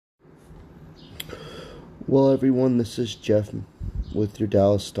Well, everyone, this is Jeff with your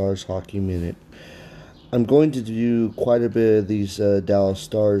Dallas Stars Hockey Minute. I'm going to do quite a bit of these Dallas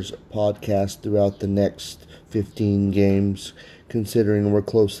Stars podcasts throughout the next 15 games, considering we're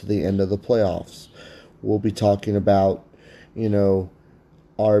close to the end of the playoffs. We'll be talking about,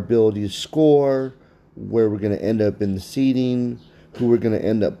 our ability to score, where we're going to end up in the seeding, who we're going to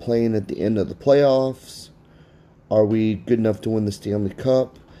end up playing at the end of the playoffs. Are we good enough to win the Stanley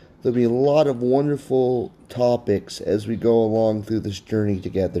Cup? There'll be a lot of wonderful topics as we go along through this journey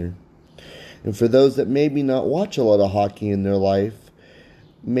together. And for those that maybe not watch a lot of hockey in their life,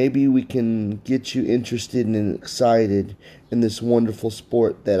 maybe we can get you interested and excited in this wonderful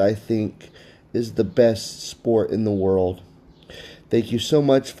sport that I think is the best sport in the world. Thank you so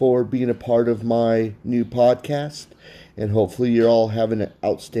much for being a part of my new podcast, and hopefully you're all having an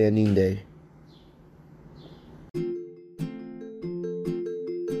outstanding day.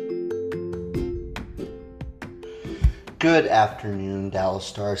 Good afternoon, Dallas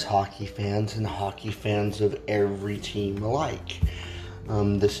Stars hockey fans and hockey fans of every team alike.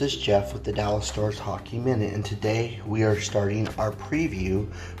 This is Jeff with the Dallas Stars Hockey Minute, and today we are starting our preview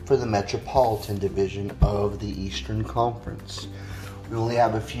for the Metropolitan Division of the Eastern Conference. We only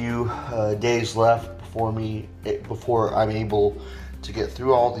have a few days left before I'm able to get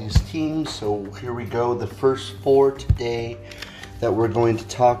through all these teams, so here we go. The first four today that we're going to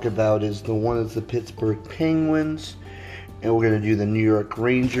talk about is the Pittsburgh Penguins. And we're going to do the New York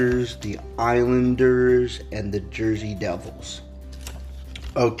Rangers, the Islanders, and the Jersey Devils.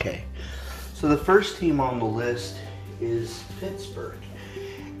 Okay, so the first team on the list is Pittsburgh.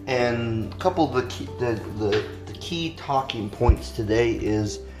 And a couple of the key talking points today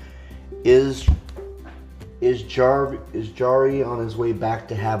is Jarry on his way back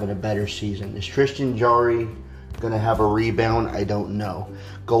to having a better season? Is Tristan Jarry going to have a rebound? I don't know.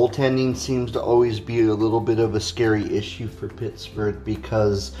 Goaltending seems to always be a little bit of a scary issue for Pittsburgh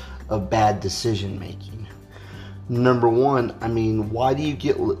because of bad decision making. Number one, why do you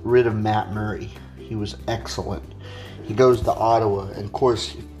get rid of Matt Murray? He was excellent. He goes to Ottawa, and of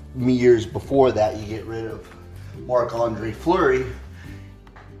course, years before that, you get rid of Marc-Andre Fleury,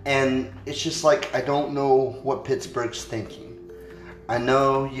 and it's just like, I don't know what Pittsburgh's thinking. I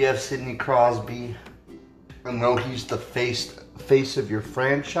know you have Sidney Crosby. I know he's the face of your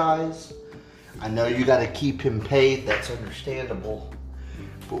franchise. I know you got to keep him paid. That's understandable.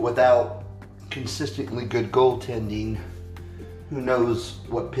 But without consistently good goaltending, who knows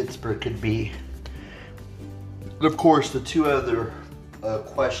what Pittsburgh could be. Of course, the two other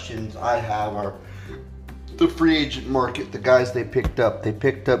questions I have are the free agent market, the guys they picked up. They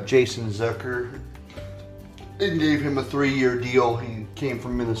picked up Jason Zucker and gave him a 3-year deal. He came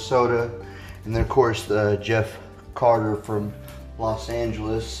from Minnesota. And then, of course, Jeff Carter from Los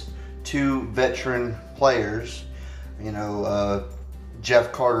Angeles. Two veteran players.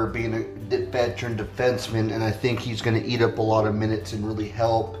 Jeff Carter being a veteran defenseman, and I think he's going to eat up a lot of minutes and really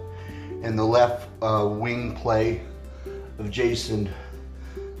help. And the left wing play of Jason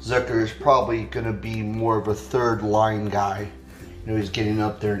Zucker is probably going to be more of a third line guy. He's getting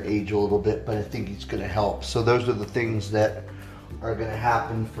up there in age a little bit, but I think he's going to help. So those are the things that are going to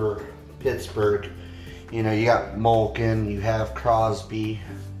happen for Pittsburgh. You got Malkin, you have Crosby,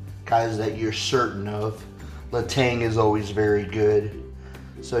 guys that you're certain of. Letang is always very good.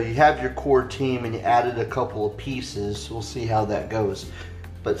 So you have your core team, and you added a couple of pieces. We'll see how that goes.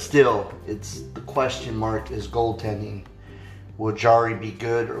 But still, it's the question mark is goaltending. Will Jarry be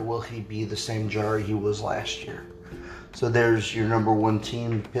good, or will he be the same Jarry he was last year? So there's your number one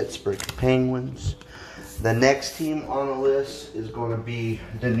team, Pittsburgh Penguins. The next team on the list is going to be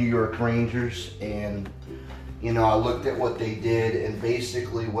the New York Rangers. And, I looked at what they did, and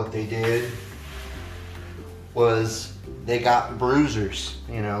basically what they did was they got bruisers,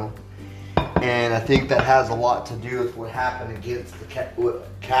 And I think that has a lot to do with what happened against the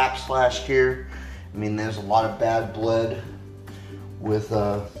Caps last year. There's a lot of bad blood with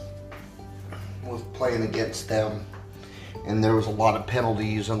playing against them. And there was a lot of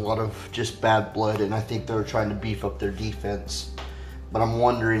penalties and a lot of just bad blood, and I think they were trying to beef up their defense. But I'm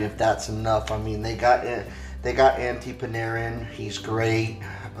wondering if that's enough. They got Antti Panarin. He's great.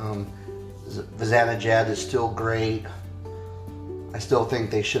 Zibanejad is still great. I still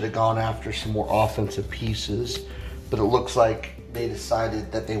think they should have gone after some more offensive pieces, but it looks like they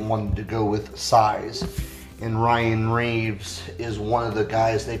decided that they wanted to go with size. And Ryan Reeves is one of the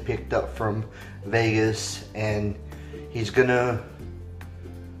guys they picked up from Vegas, and he's going to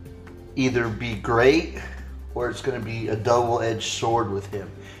either be great or it's going to be a double-edged sword with him.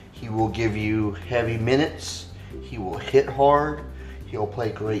 He will give you heavy minutes. He will hit hard. He'll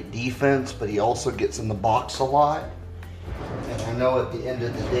play great defense, but he also gets in the box a lot. And I know at the end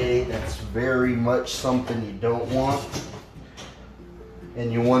of the day, that's very much something you don't want.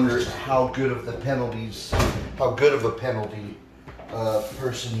 And you wonder how good of a penalty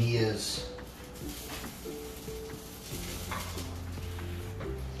person he is.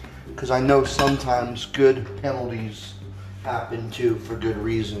 Because I know sometimes good penalties happen too for good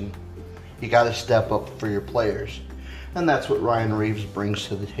reason. You got to step up for your players. And that's what Ryan Reaves brings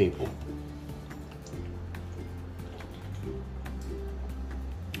to the table.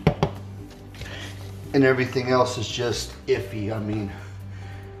 And everything else is just iffy. I mean,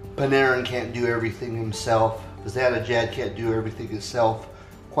 Panarin can't do everything himself. Zibanejad can't do everything himself.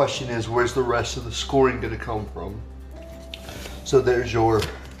 Question is, where's the rest of the scoring going to come from? So there's your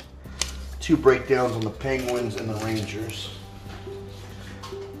two breakdowns on the Penguins and the Rangers.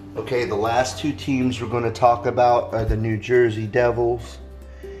 Okay, the last two teams we're going to talk about are the New Jersey Devils,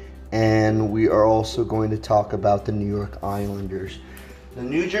 and we are also going to talk about the New York Islanders. The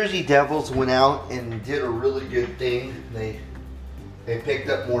New Jersey Devils went out and did a really good thing. They picked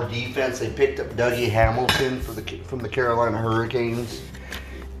up more defense. They picked up Dougie Hamilton from the Carolina Hurricanes.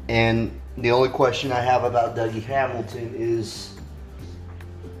 And the only question I have about Dougie Hamilton is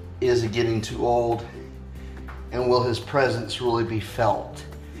he getting too old? And will his presence really be felt?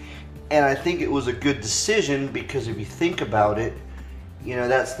 And I think it was a good decision because if you think about it, you know,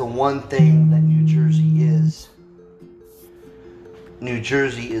 that's the one thing that New Jersey is. New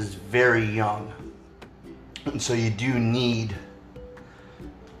Jersey is very young. And so you do need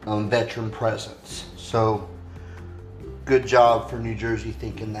veteran presence. So good job for New Jersey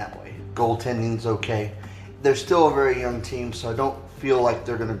thinking that way. Goaltending's okay. They're still a very young team, so I don't feel like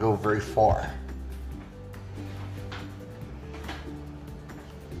they're going to go very far.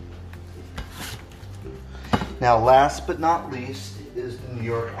 Now, last but not least is the New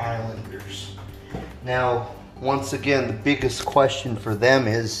York Islanders. Now, once again, the biggest question for them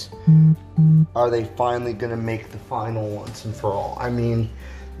is, are they finally going to make the final once and for all? I mean,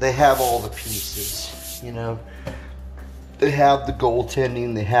 they have all the pieces, you know. They have the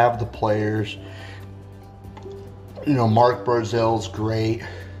goaltending, they have the players. You know, Mark Barzal's great.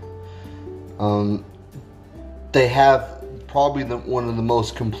 They have probably one of the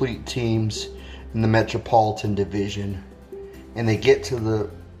most complete teams in the Metropolitan Division. And they get to the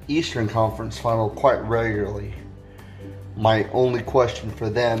Eastern Conference Final quite regularly. My only question for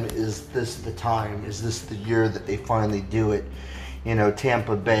them is this the time? Is this the year that they finally do it? You know,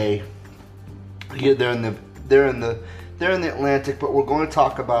 Tampa Bay, they're in the Atlantic, but we're going to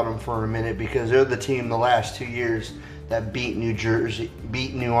talk about them for a minute because they're the team the last 2 years that beat New Jersey,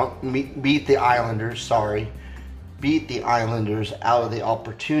 beat the Islanders, beat the Islanders out of the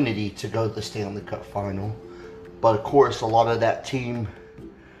opportunity to go to the Stanley Cup Final. But of course, a lot of that team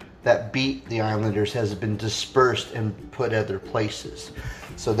that beat the Islanders has been dispersed and put other places.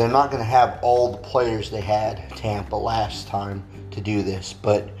 So they're not going to have all the players they had Tampa last time to do this.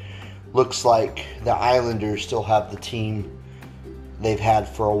 But looks like the Islanders still have the team they've had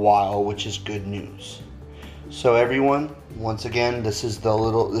for a while, which is good news. So everyone, once again, this is a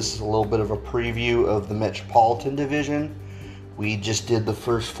little bit of a preview of the Metropolitan Division. We just did the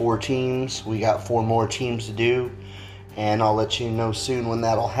first 4 teams. We got 4 more teams to do, and I'll let you know soon when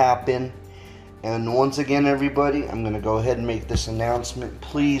that'll happen. And once again, everybody, I'm going to go ahead and make this announcement.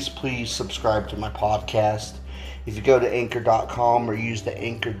 Please subscribe to my podcast. If you go to Anchor.com or use the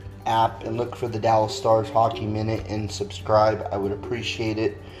Anchor app and look for the Dallas Stars Hockey Minute and subscribe, I would appreciate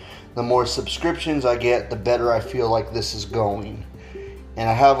it. The more subscriptions I get, the better I feel like this is going. And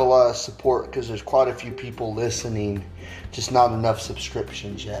I have a lot of support because there's quite a few people listening, just not enough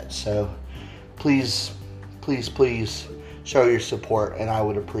subscriptions yet. So please show your support and I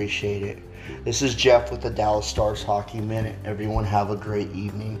would appreciate it. This is Jeff with the Dallas Stars Hockey Minute. Everyone have a great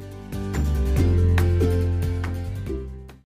evening.